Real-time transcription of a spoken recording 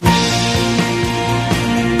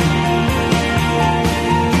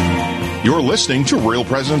You're listening to Real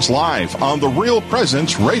Presence Live on the Real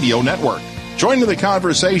Presence Radio Network. Join in the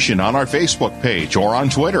conversation on our Facebook page or on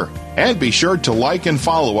Twitter. And be sure to like and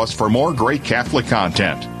follow us for more great Catholic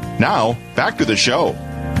content. Now, back to the show.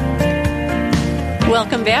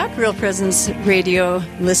 Welcome back, Real Presence Radio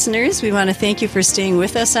listeners. We want to thank you for staying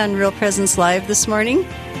with us on Real Presence Live this morning.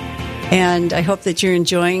 And I hope that you're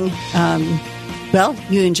enjoying,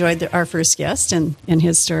 you enjoyed our first guest and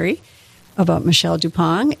his story about Michel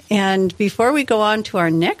Dupont. And before we go on to our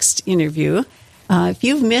next interview, if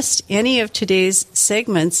you've missed any of today's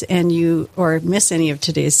segments and you are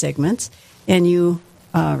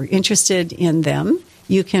interested in them,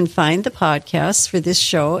 you can find the podcasts for this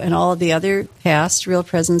show and all of the other past Real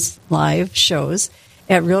Presence Live shows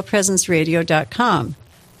at realpresenceradio.com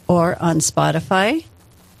or on Spotify,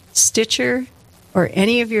 Stitcher, or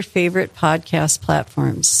any of your favorite podcast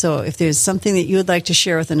platforms. So if there's something that you would like to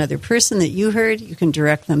share with another person that you heard, you can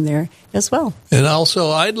direct them there as well. And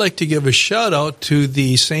also, I'd like to give a shout out to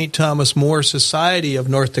the St. Thomas More Society of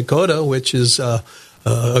North Dakota, which is a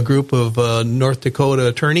group of North Dakota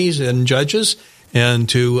attorneys and judges, and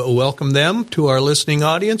to welcome them to our listening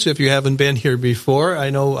audience. If you haven't been here before, I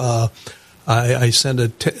know I sent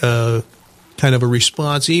a kind of a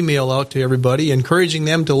response email out to everybody, encouraging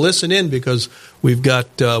them to listen in, because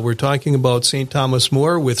we're talking about St. Thomas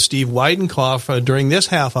More with Steve Weidenkopf during this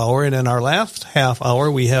half hour, and in our last half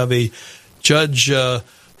hour we have a Judge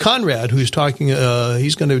Conrad who's talking.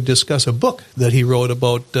 He's going to discuss a book that he wrote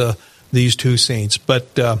about these two saints.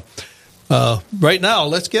 But right now,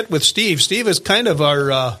 let's get with Steve. Steve is kind of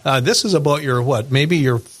our. This is about maybe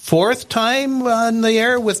your fourth time on the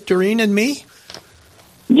air with Doreen and me.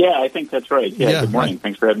 Yeah, I think that's right. Yeah, good morning.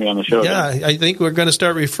 Thanks for having me on the show. Yeah, I think we're going to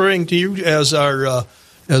start referring to you as our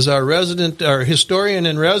resident, our historian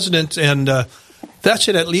in residence, and that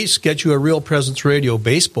should at least get you a Real Presence Radio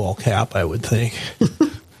baseball cap, I would think.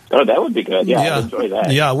 Oh, that would be good. Yeah, I'd enjoy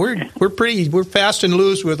that. Yeah, we're fast and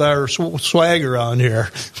loose with our swagger on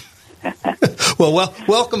here. well,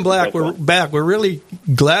 welcome back. We're back. We're really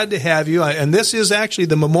glad to have you, and this is actually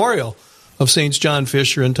the memorial of Saints John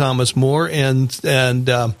Fisher and Thomas More, and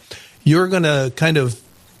you're going to kind of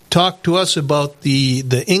talk to us about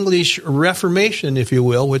the English Reformation, if you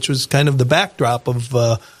will, which was kind of the backdrop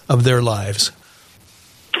of their lives.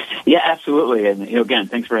 Yeah, absolutely. And again,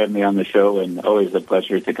 thanks for having me on the show, and always a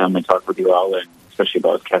pleasure to come and talk with you all, and especially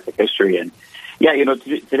about Catholic history. And yeah,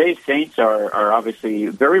 today's saints are obviously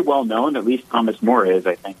very well known. At least Thomas More is,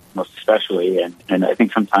 I think, most especially, and I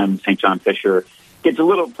think sometimes St. John Fisher plays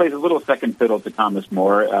a little second fiddle to Thomas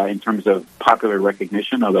More in terms of popular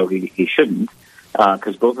recognition, although he shouldn't,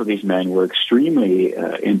 because both of these men were extremely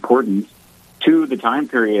important to the time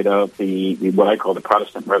period of the what I call the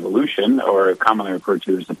Protestant Revolution, or commonly referred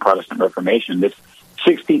to as the Protestant Reformation. This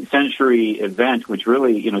 16th century event, which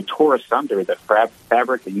really tore asunder the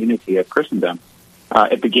fabric and unity of Christendom.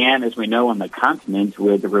 It began, as we know, on the continent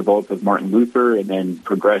with the revolt of Martin Luther, and then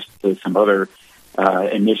progressed to some other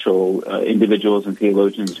initial individuals and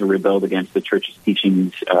theologians who rebelled against the Church's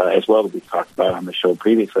teachings, as well, that we've talked about on the show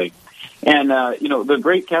previously. And, the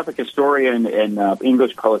great Catholic historian and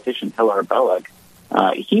English politician Hilaire Belloc,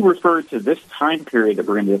 he referred to this time period that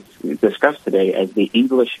we're going to discuss today as the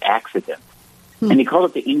English accident. And he called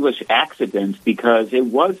it the English accident because it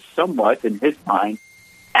was somewhat, in his mind,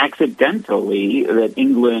 accidentally that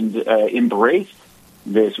England embraced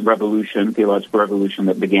this revolution, theological revolution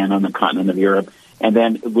that began on the continent of Europe, and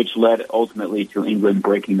then which led ultimately to England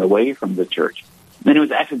breaking away from the Church. And it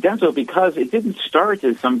was accidental because it didn't start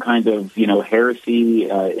as some kind of, heresy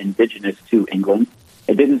indigenous to England.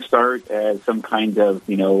 It didn't start as some kind of,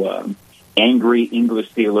 angry English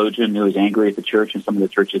theologian who was angry at the Church and some of the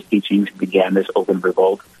Church's teachings began this open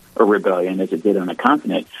revolt or rebellion as it did on the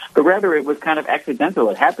continent. But rather it was kind of accidental.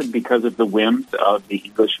 It happened because of the whims of the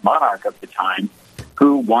English monarch of the time,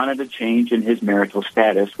 who wanted a change in his marital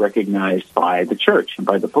status recognized by the Church and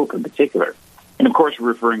by the Pope in particular. And, of course, we're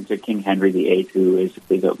referring to King Henry VIII, who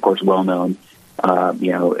is of course, well known,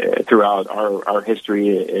 throughout our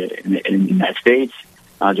history in the United States,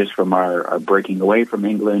 just from our breaking away from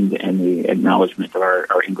England and the acknowledgement of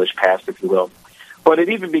our English past, if you will. But it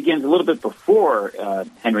even begins a little bit before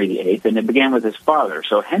Henry VIII, and it began with his father.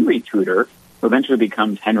 So Henry Tudor, who eventually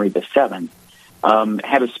becomes Henry VII,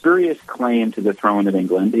 had a spurious claim to the throne of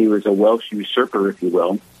England. He was a Welsh usurper, if you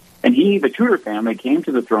will. And the Tudor family, came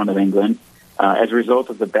to the throne of England as a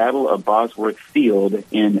result of the Battle of Bosworth Field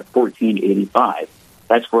in 1485.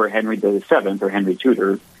 That's where Henry VII, or Henry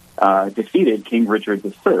Tudor, defeated King Richard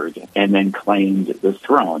III and then claimed the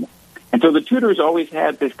throne. And so the Tudors always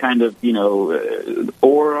had this kind of,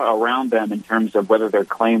 aura around them in terms of whether their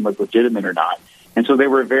claim was legitimate or not. And so they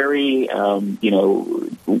were very,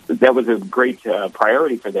 that was a great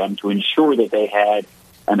priority for them to ensure that they had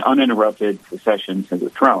an uninterrupted succession to the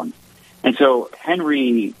throne. And so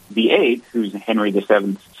Henry VIII, who's Henry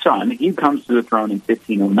VII's son, he comes to the throne in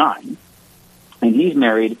 1509, and he's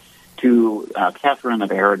married to Catherine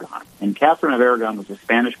of Aragon. And Catherine of Aragon was a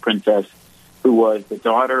Spanish princess who was the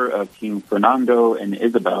daughter of King Fernando and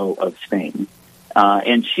Isabel of Spain.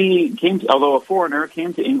 And she came, although a foreigner,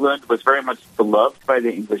 came to England, was very much beloved by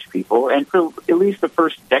the English people, and for at least the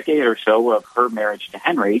first decade or so of her marriage to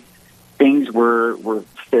Henry, things were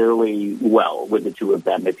fairly well with the two of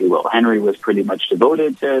them, if you will. Henry was pretty much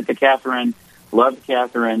devoted to Catherine, loved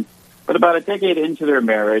Catherine, but about a decade into their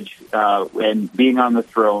marriage, and being on the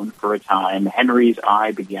throne for a time, Henry's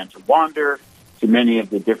eye began to wander to many of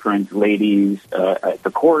the different ladies at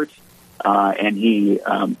the court, and he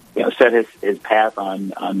set his path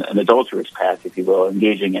on an adulterous path, if you will,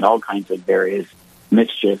 engaging in all kinds of various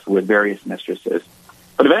mischief with various mistresses.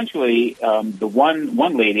 But eventually, the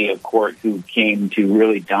one lady of court who came to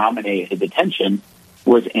really dominate his attention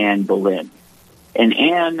was Anne Boleyn. And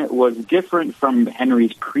Anne was different from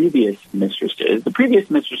Henry's previous mistresses. The previous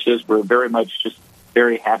mistresses were very much just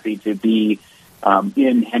very happy to be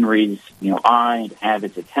in Henry's eye and have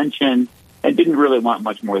its attention, and didn't really want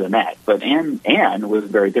much more than that. But Anne was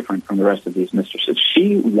very different from the rest of these mistresses.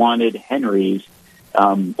 She wanted Henry's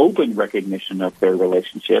open recognition of their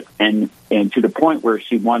relationship, and to the point where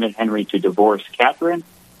she wanted Henry to divorce Catherine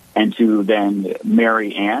and to then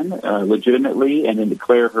marry Anne legitimately and then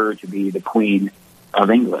declare her to be the Queen of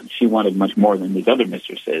England. She wanted much more than these other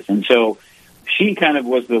mistresses. And so she kind of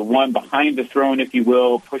was the one behind the throne, if you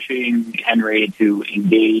will, pushing Henry to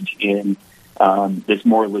engage in this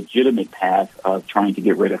more legitimate path of trying to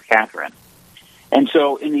get rid of Catherine. And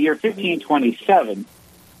so in the year 1527,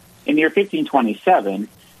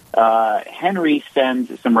 Henry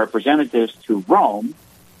sends some representatives to Rome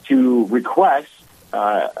to request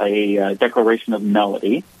a declaration of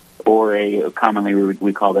nullity, or commonly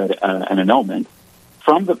we call that an annulment,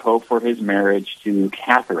 from the Pope for his marriage to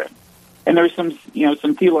Catherine. And there's some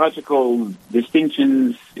theological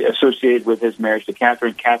distinctions associated with his marriage to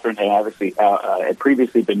Catherine. Catherine had obviously had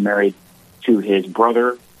previously been married to his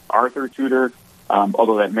brother, Arthur Tudor.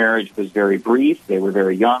 Although that marriage was very brief, they were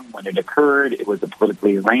very young when it occurred. It was a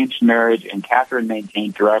politically arranged marriage, and Catherine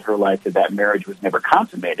maintained throughout her life that marriage was never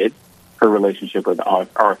consummated, her relationship with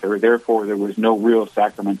Arthur. Therefore, there was no real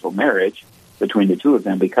sacramental marriage between the two of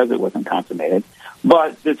them because it wasn't consummated.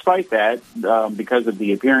 But despite that, because of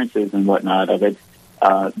the appearances and whatnot of it,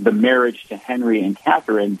 the marriage to Henry and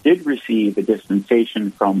Catherine did receive a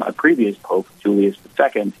dispensation from a previous pope, Julius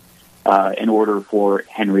II, in order for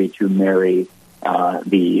Henry to marry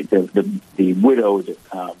the widowed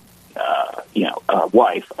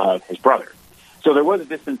wife of his brother. So there was a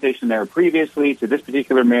dispensation there previously to this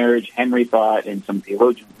particular marriage. Henry thought, and some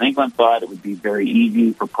theologians in England thought, it would be very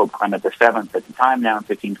easy for Pope Clement VII at the time, now in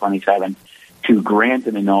 1527, to grant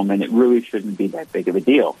an annulment. It really shouldn't be that big of a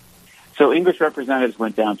deal. So English representatives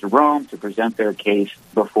went down to Rome to present their case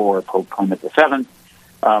before Pope Clement VII.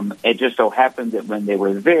 It just so happened that when they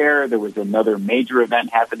were there was another major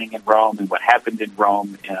event happening in Rome, and what happened in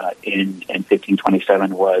Rome in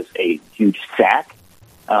 1527 was a huge sack.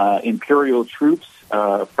 Imperial troops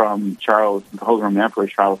from the Holy Roman Emperor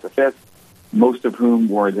Charles V, most of whom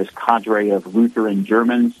were this cadre of Lutheran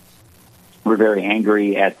Germans, were very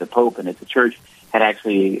angry at the Pope and at the Church, had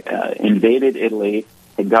actually invaded Italy,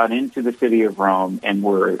 had gone into the city of Rome, and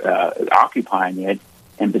were occupying it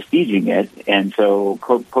and besieging it. And so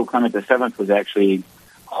Pope Clement VII was actually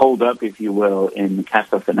holed up, if you will, in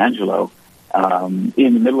Castel San Angelo, in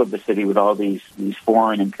the middle of the city with all these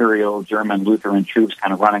foreign imperial German Lutheran troops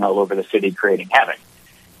kind of running all over the city, creating havoc.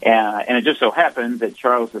 And it just so happened that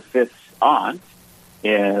Charles V's aunt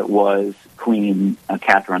was Queen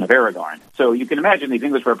Catherine of Aragon. So you can imagine these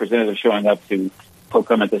English representatives showing up to Pope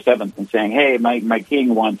Clement VII and saying, hey, my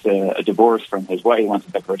king wants a divorce from his wife. He wants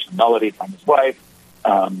a declaration of nullity from his wife.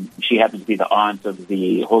 She happens to be the aunt of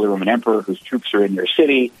the Holy Roman Emperor, whose troops are in your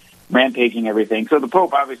city, rampaging everything. So the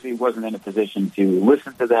Pope obviously wasn't in a position to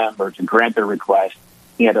listen to them or to grant their request.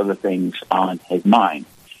 He had other things on his mind.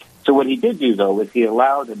 So what he did do, though, was he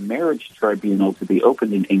allowed a marriage tribunal to be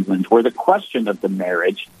opened in England where the question of the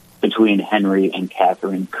marriage between Henry and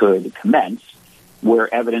Catherine could commence,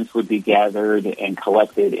 where evidence would be gathered and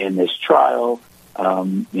collected in this trial,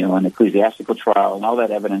 an ecclesiastical trial, and all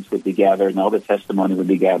that evidence would be gathered and all the testimony would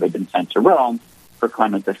be gathered and sent to Rome for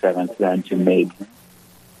Clement VII then to make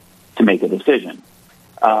a decision.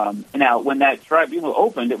 Now, when that tribunal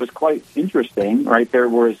opened, it was quite interesting, right? There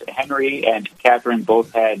was Henry and Catherine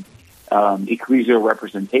both had ecclesial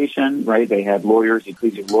representation, right? They had lawyers,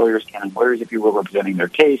 ecclesial lawyers, canon lawyers, if you will, representing their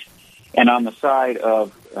case. And on the side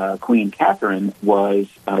of Queen Catherine was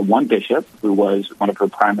one bishop who was one of her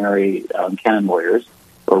primary canon lawyers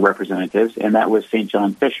or representatives, and that was St.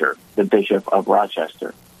 John Fisher, the Bishop of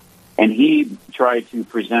Rochester. And he tried to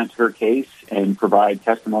present her case and provide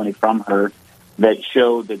testimony from her that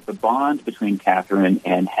showed that the bond between Catherine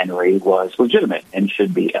and Henry was legitimate and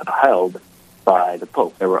should be upheld by the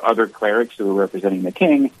Pope. There were other clerics who were representing the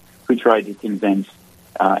king who tried to convince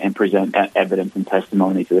and present evidence and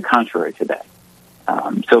testimony to the contrary to that.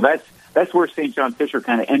 So that's where St. John Fisher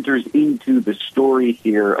kind of enters into the story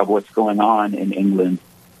here of what's going on in England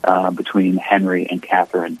between Henry and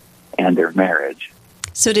Catherine and their marriage.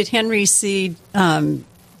 So did Henry see John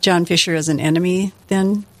Fisher as an enemy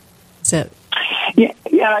then? Is that... Yeah.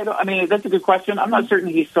 I mean, that's a good question. I'm not certain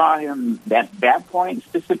he saw him at that point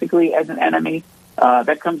specifically as an enemy.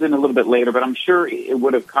 That comes in a little bit later, but I'm sure it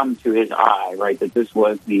would have come to his eye, right, that this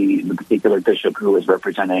was the particular bishop who was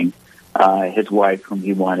representing his wife, whom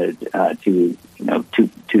he wanted to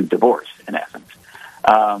divorce, in essence.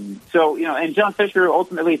 And John Fisher,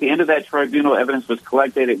 ultimately, at the end of that tribunal, evidence was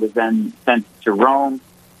collected. It was then sent to Rome.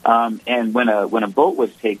 And when a vote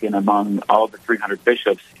was taken among all the 300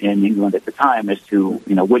 bishops in England at the time as to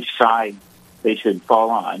which side they should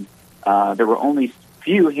fall on, there were only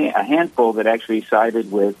a handful that actually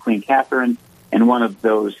sided with Queen Catherine, and one of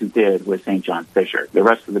those who did was St. John Fisher. The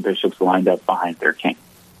rest of the bishops lined up behind their king.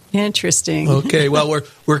 Interesting. Okay, well,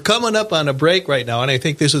 we're coming up on a break right now, and I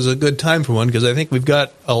think this is a good time for one because I think we've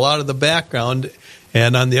got a lot of the background,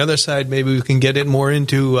 and on the other side, maybe we can get it more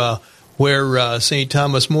into where St.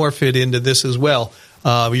 Thomas More fit into this as well.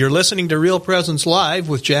 You're listening to Real Presence Live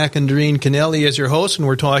with Jack and Doreen Kennelly as your host, and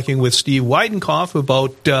we're talking with Steve Weidenkopf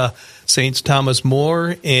about St. Thomas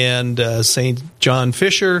More and St. John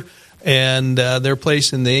Fisher and their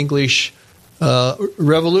place in the English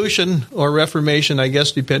Revolution or Reformation, I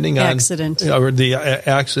guess, depending on... Accident. Or the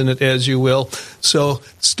accident, as you will. So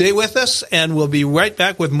stay with us, and we'll be right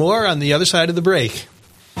back with more on the other side of the break.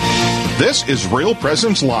 This is Real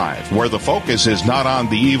Presence Live, where the focus is not on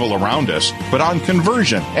the evil around us, but on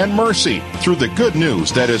conversion and mercy through the good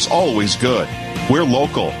news that is always good. We're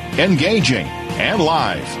local, engaging, and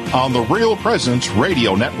live on the Real Presence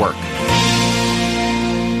Radio Network.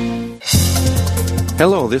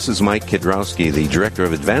 Hello, this is Mike Kidrowski, the Director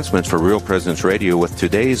of Advancements for Real Presence Radio with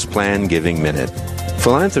today's Plan Giving Minute.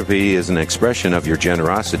 Philanthropy is an expression of your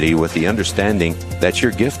generosity with the understanding that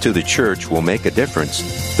your gift to the church will make a difference.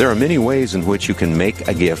 There are many ways in which you can make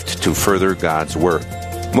a gift to further God's work.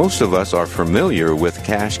 Most of us are familiar with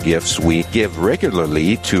cash gifts we give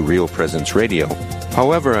regularly to Real Presence Radio.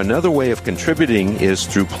 However, another way of contributing is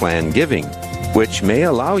through plan giving, which may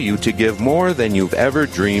allow you to give more than you've ever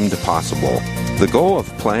dreamed possible. The goal of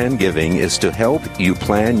plan giving is to help you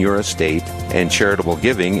plan your estate and charitable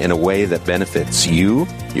giving in a way that benefits you,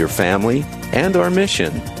 your family, and our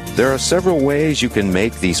mission. There are several ways you can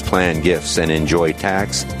make these planned gifts and enjoy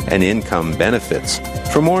tax and income benefits.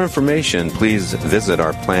 For more information, please visit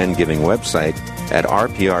our plan giving website at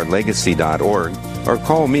rprlegacy.org or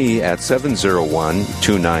call me at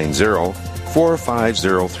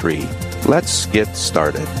 701-290-4503. Let's get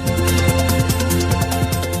started.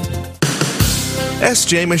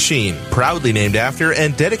 SJ Machine, proudly named after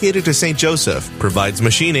and dedicated to St. Joseph, provides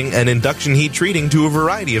machining and induction heat treating to a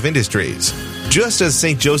variety of industries. Just as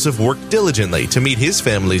St. Joseph worked diligently to meet his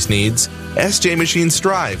family's needs, SJ Machine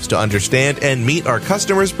strives to understand and meet our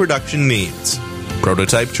customers' production needs.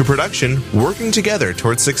 Prototype to production, working together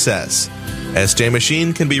towards success. SJ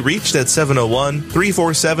Machine can be reached at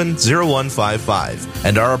 701-347-0155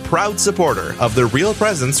 and are a proud supporter of the Real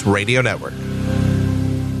Presence Radio Network.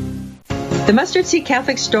 The Mustard Seed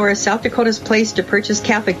Catholic Store is South Dakota's place to purchase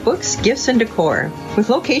Catholic books, gifts, and decor. With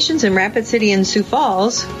locations in Rapid City and Sioux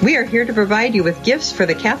Falls, we are here to provide you with gifts for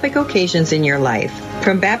the Catholic occasions in your life.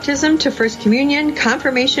 From baptism to First Communion,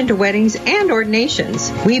 confirmation to weddings, and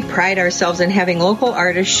ordinations, we pride ourselves in having local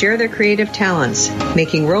artists share their creative talents,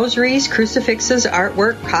 making rosaries, crucifixes,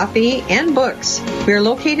 artwork, coffee, and books. We are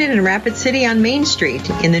located in Rapid City on Main Street,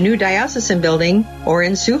 in the new Diocesan Building, or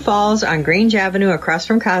in Sioux Falls on Grange Avenue across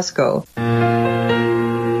from Costco.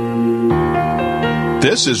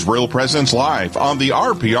 This is Real Presence Live on the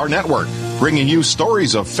RPR Network, bringing you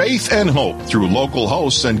stories of faith and hope through local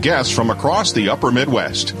hosts and guests from across the upper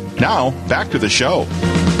Midwest. Now, back to the show.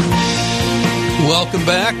 Welcome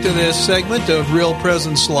back to this segment of Real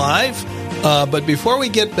Presence Live. But before we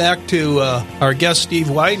get back to our guest, Steve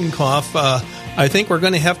Weidenkopf, I think we're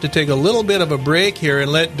going to have to take a little bit of a break here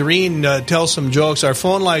and let Doreen tell some jokes. Our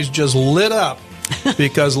phone lines just lit up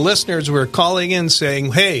because listeners were calling in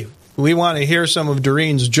saying, hey, we want to hear some of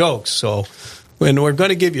Doreen's jokes. So, and we're going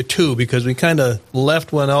to give you two because we kind of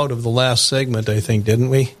left one out of the last segment, I think, didn't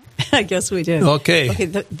we? I guess we did. Okay.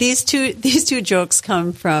 These two jokes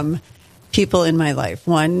come from people in my life.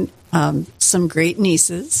 One, some great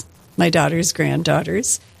nieces, my daughter's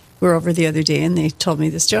granddaughters, were over the other day and they told me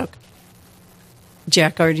this joke.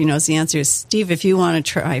 Jack already knows the answer. Steve, if you want to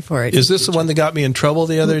try for it. Is this the one that got me in trouble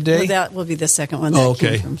the other day? Well, that will be the second one that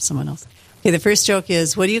came from someone else. Okay, the first joke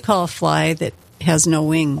is, what do you call a fly that has no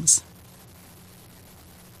wings?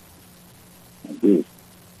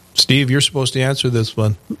 Steve, you're supposed to answer this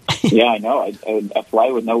one. Yeah, I know. A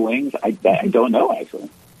fly with no wings? I don't know,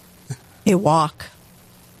 actually. A walk.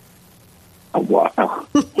 A walk.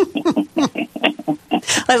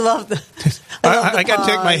 I love the... I got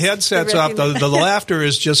to take my headsets off. The laughter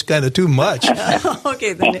is just kind of too much.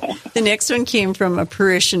 Okay, the next one came from a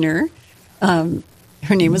parishioner.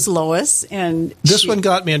 Her name was Lois, and this one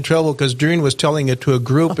got me in trouble because Doreen was telling it to a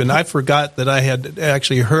group, and I forgot that I had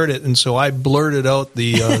actually heard it, and so I blurted out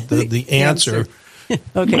the answer.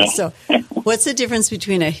 Okay, so what's the difference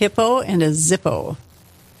between a hippo and a zippo?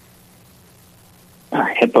 A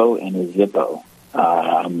hippo and a zippo.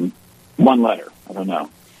 One letter. I don't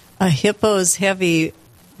know. A hippo's heavy,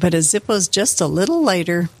 but a zippo's just a little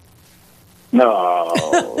lighter. No.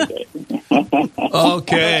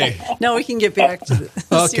 Okay. Now we can get back to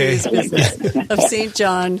the serious business of St.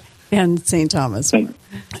 John and St. Thomas. I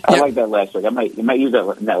like that last joke. I might use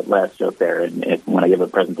that last joke there, and when I give a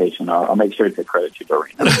presentation, I'll make sure to credit you,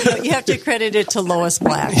 Doreen. You have to credit it to Lois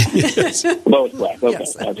Black. Yes. Lois Black. Okay,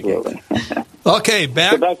 yes, absolutely. Okay,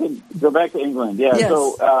 back. Go back to England. Yeah. Yes.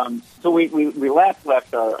 So we left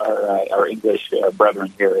our English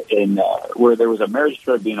brethren here in where there was a marriage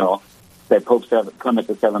tribunal that Pope Clement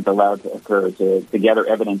VII allowed to occur to gather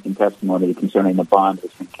evidence and testimony concerning the bond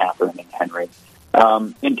between Catherine and Henry.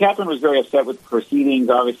 And Catherine was very upset with the proceedings.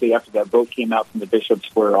 Obviously, after that vote came out from the bishops,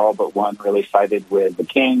 where all but one really sided with the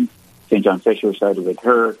king, St. John Fisher sided with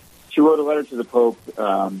her. She wrote a letter to the Pope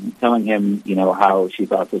telling him, how she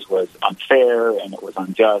thought this was unfair and it was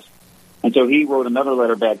unjust. And so he wrote another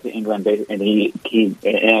letter back to England, and he in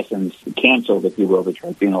essence, canceled, if you will, the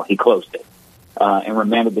tribunal. He closed it and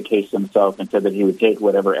remanded the case to himself and said that he would take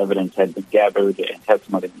whatever evidence had been gathered and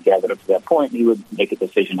testimony had been gathered up to that point, and he would make a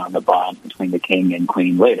decision on the bond between the king and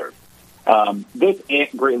queen later. This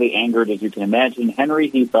greatly angered, as you can imagine, Henry.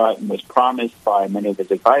 He thought and was promised by many of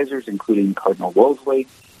his advisors, including Cardinal Wolsey,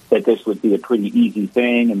 that this would be a pretty easy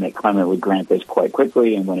thing and that Clement would grant this quite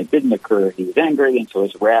quickly. And when it didn't occur, he was angry, and so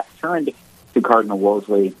his wrath turned to Cardinal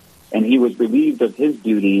Wolsey, and he was relieved of his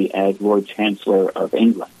duty as Lord Chancellor of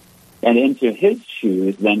England. And into his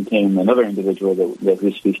shoes then came another individual that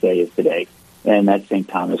whose feast day is today, and that's St.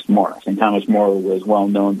 Thomas More. St. Thomas More was well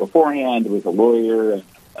known beforehand. He was a lawyer,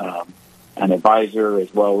 an advisor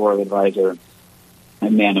as well, royal advisor, a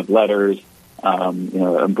man of letters,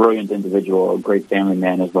 a brilliant individual, a great family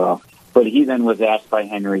man as well. But he then was asked by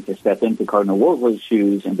Henry to step into Cardinal Wolsey's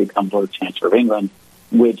shoes and become Lord Chancellor of England,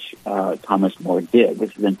 which Thomas More did. This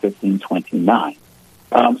is in 1529.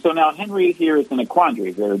 So now Henry here is in a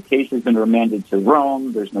quandary. The case has been remanded to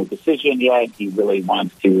Rome. There's no decision yet. He really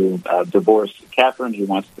wants to divorce Catherine. He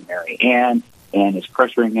wants to marry Anne. Anne is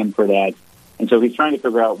pressuring him for that. And so he's trying to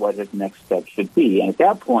figure out what his next step should be. And at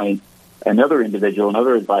that point, another individual,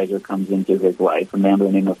 another advisor comes into his life, a man by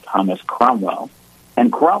the name of Thomas Cromwell.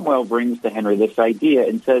 And Cromwell brings to Henry this idea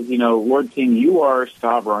and says, Lord King, you are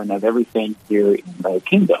sovereign of everything here in the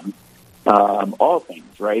kingdom. All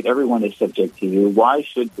things, right? Everyone is subject to you. Why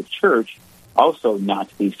should the church also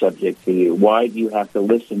not be subject to you? Why do you have to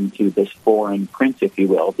listen to this foreign prince, if you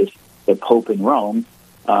will, the Pope in Rome?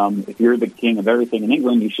 If you're the king of everything in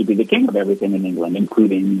England, you should be the king of everything in England,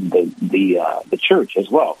 including the church as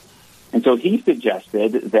well. And so he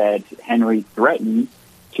suggested that Henry threaten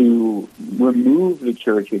to remove the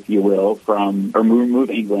church, if you will, remove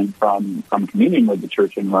England from communion with the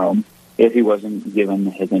church in Rome if he wasn't given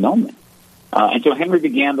his annulment. And so Henry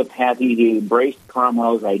began the path. He embraced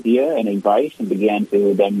Cromwell's idea and advice and began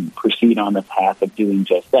to then proceed on the path of doing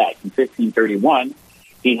just that. In 1531,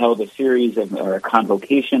 he held a series of a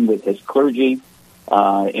convocation with his clergy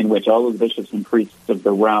in which all of the bishops and priests of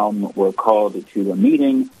the realm were called to a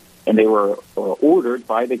meeting, and they were ordered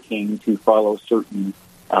by the king to follow certain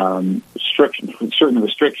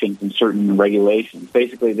restrictions and certain regulations.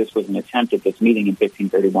 Basically, this was an attempt at this meeting in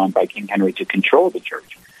 1531 by King Henry to control the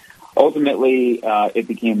church. Ultimately, it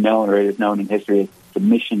became known, or it is known in history, as the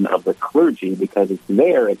mission of the clergy, because it's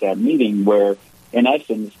there at that meeting where in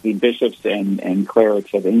essence, the bishops and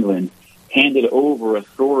clerics of England handed over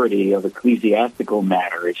authority of ecclesiastical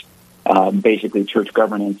matters, basically church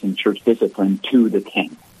governance and church discipline, to the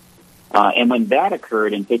king. And when that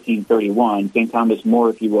occurred in 1531, St. Thomas More,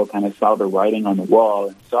 if you will, kind of saw the writing on the wall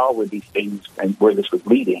and saw where these things and where this was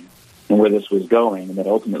leading and where this was going, and that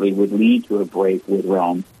ultimately would lead to a break with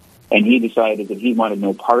Rome. And he decided that he wanted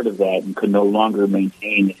no part of that and could no longer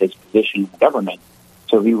maintain his position in the government.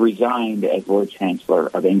 So he resigned as Lord Chancellor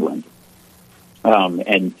of England,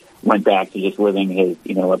 and went back to just living his,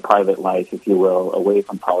 a private life, if you will, away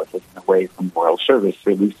from politics and away from royal service,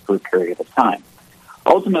 at least for a period of time.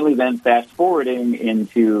 Ultimately, then, fast-forwarding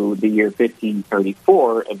into the year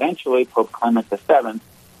 1534, eventually Pope Clement VII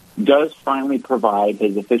does finally provide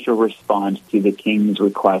his official response to the king's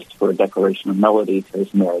request for a declaration of nullity to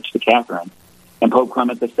his marriage to Catherine. And Pope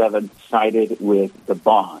Clement VII sided with the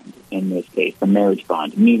bond in this case, the marriage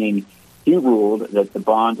bond, meaning he ruled that the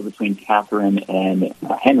bond between Catherine and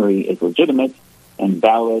Henry is legitimate and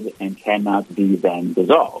valid and cannot be then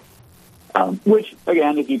dissolved. Which,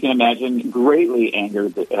 again, if you can imagine, greatly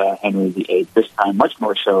angered Henry VIII, this time much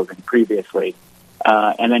more so than previously.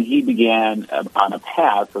 And then he began on a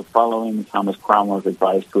path of following Thomas Cromwell's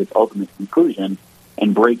advice to its ultimate conclusion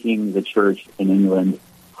and breaking the church in England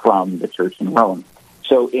from the church in Rome.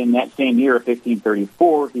 So in that same year,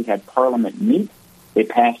 1534, he had Parliament meet. They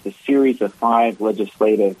passed a series of 5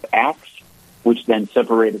 legislative acts, which then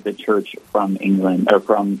separated the church from England, or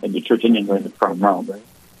from the church in England from Rome. Right?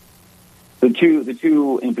 The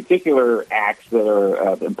two in particular acts that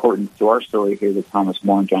are important to our story here, the Thomas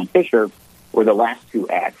More and John Fisher, were the last 2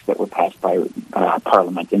 acts that were passed by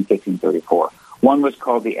Parliament in 1534. One was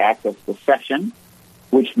called the Act of Secession,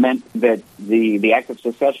 which meant that the Act of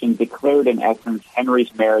Secession declared, in essence,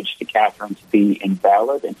 Henry's marriage to Catherine to be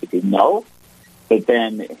invalid and to be null. But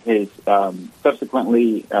then his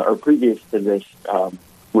subsequently, or previous to this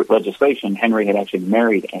legislation, Henry had actually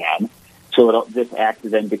married Anne. So this act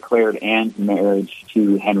then declared Anne's marriage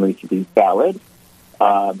to Henry to be valid.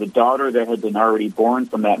 The daughter that had been already born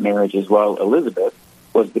from that marriage as well, Elizabeth,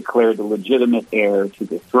 was declared the legitimate heir to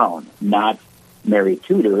the throne, not Mary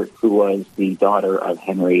Tudor, who was the daughter of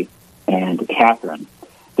Henry and Catherine.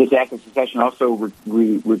 This Act of Secession also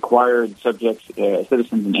required subjects,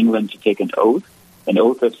 citizens in England to take an oath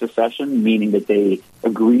of secession, meaning that they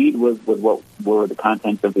agreed with what were the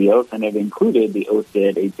contents of the oath, and it included, the oath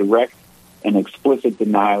did, a direct and explicit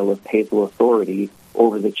denial of papal authority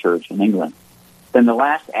over the church in England. Then the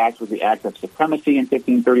last act was the Act of Supremacy in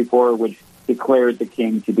 1534, which declared the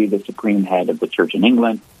king to be the supreme head of the church in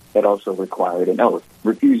England. That also required an oath.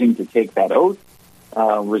 Refusing to take that oath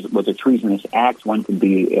was a treasonous act. One could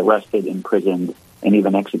be arrested, imprisoned, and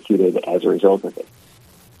even executed as a result of it.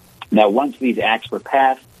 Now, once these acts were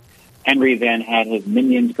passed, Henry then had his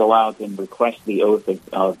minions go out and request the oath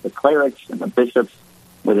of the clerics and the bishops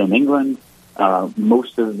within England.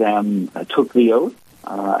 Most of them took the oath.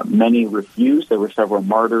 Many refused. There were several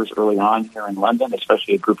martyrs early on here in London,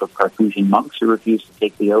 especially a group of Carthusian monks who refused to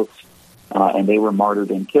take the oaths, and they were martyred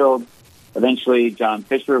and killed. Eventually, John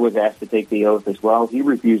Fisher was asked to take the oath as well. He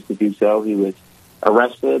refused to do so. He was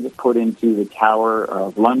arrested, put into the Tower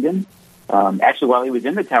of London. Actually, while he was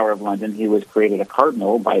in the Tower of London, he was created a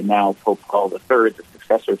cardinal by now Pope Paul III, the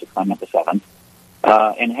successor to Clement VII.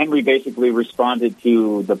 And Henry basically responded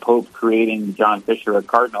to the Pope creating John Fisher a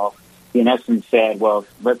cardinal. He, in essence, said, well,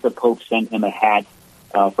 let the Pope send him a hat,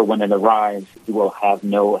 for when it arrives, he will have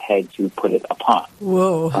no head to put it upon.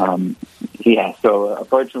 Whoa. So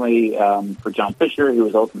unfortunately for John Fisher, he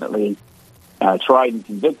was ultimately tried and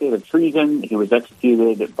convicted of treason. He was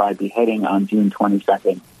executed by beheading on June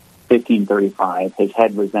 22nd, 1535. His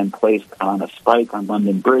head was then placed on a spike on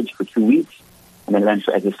London Bridge for 2 weeks, and then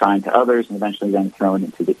eventually as a sign to others, and eventually then thrown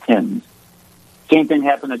into the Thames. Same thing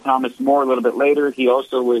happened to Thomas More a little bit later. He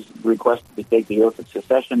also was requested to take the oath of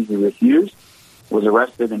secession. He refused, was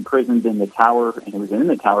arrested, imprisoned in the Tower, and he was in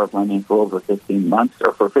the Tower of London for over 15 months,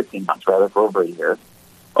 for over a year.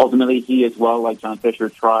 Ultimately, he as well, like John Fisher,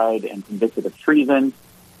 tried and convicted of treason,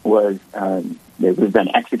 was then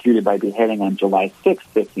executed by beheading on July 6,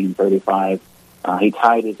 1535. He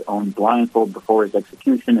tied his own blindfold before his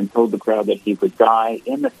execution and told the crowd that he would die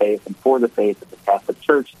in the faith and for the faith of the Catholic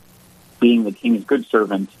Church, being the king's good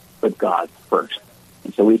servant, but God first.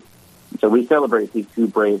 And so we celebrate these 2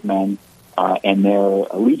 brave men and their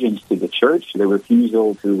allegiance to the church, their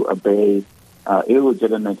refusal to obey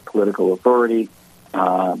illegitimate political authority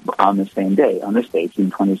on this day,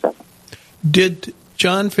 June 22nd. Did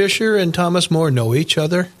John Fisher and Thomas More know each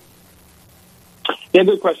other? Yeah,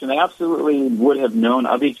 good question. They absolutely would have known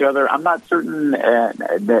of each other. I'm not certain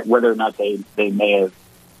that whether or not they may have,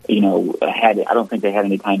 had. I don't think they had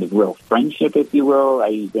any kind of real friendship, if you will.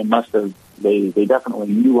 They must have. They definitely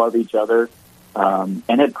knew of each other, and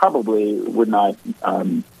it probably would not.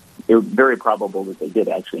 It was very probable that they did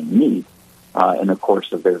actually meet in the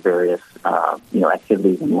course of their various,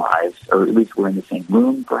 activities and lives, or at least were in the same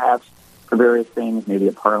room, perhaps, for various things, maybe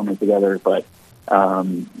a parliament together. But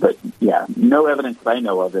yeah, no evidence that I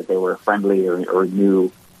know of that they were friendly or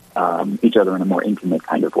knew each other in a more intimate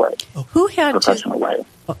kind of way, professional way.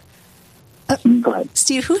 Go ahead,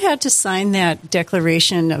 Steve. Who had to sign that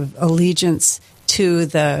Declaration of Allegiance to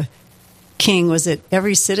the king? Was it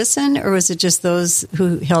every citizen, or was it just those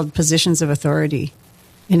who held positions of authority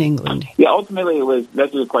in England? Yeah, ultimately it was.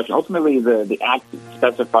 That's a good question. Ultimately, the act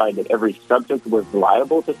specified that every subject was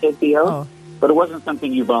liable to take the oath, but it wasn't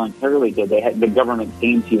something you voluntarily did. The government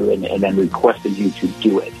came to you and then requested you to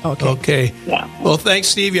do it. Okay. Yeah. Well, thanks,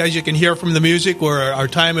 Steve. As you can hear from the music, our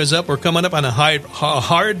time is up. We're coming up on a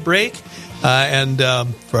hard break. And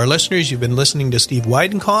for our listeners, you've been listening to Steve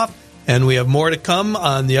Weidenkopf, and we have more to come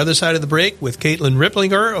on the other side of the break with Caitlin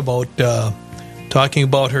Ripplinger about talking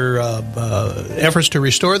about her efforts to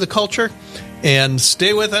restore the culture. And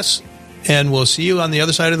stay with us, and we'll see you on the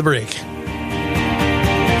other side of the break.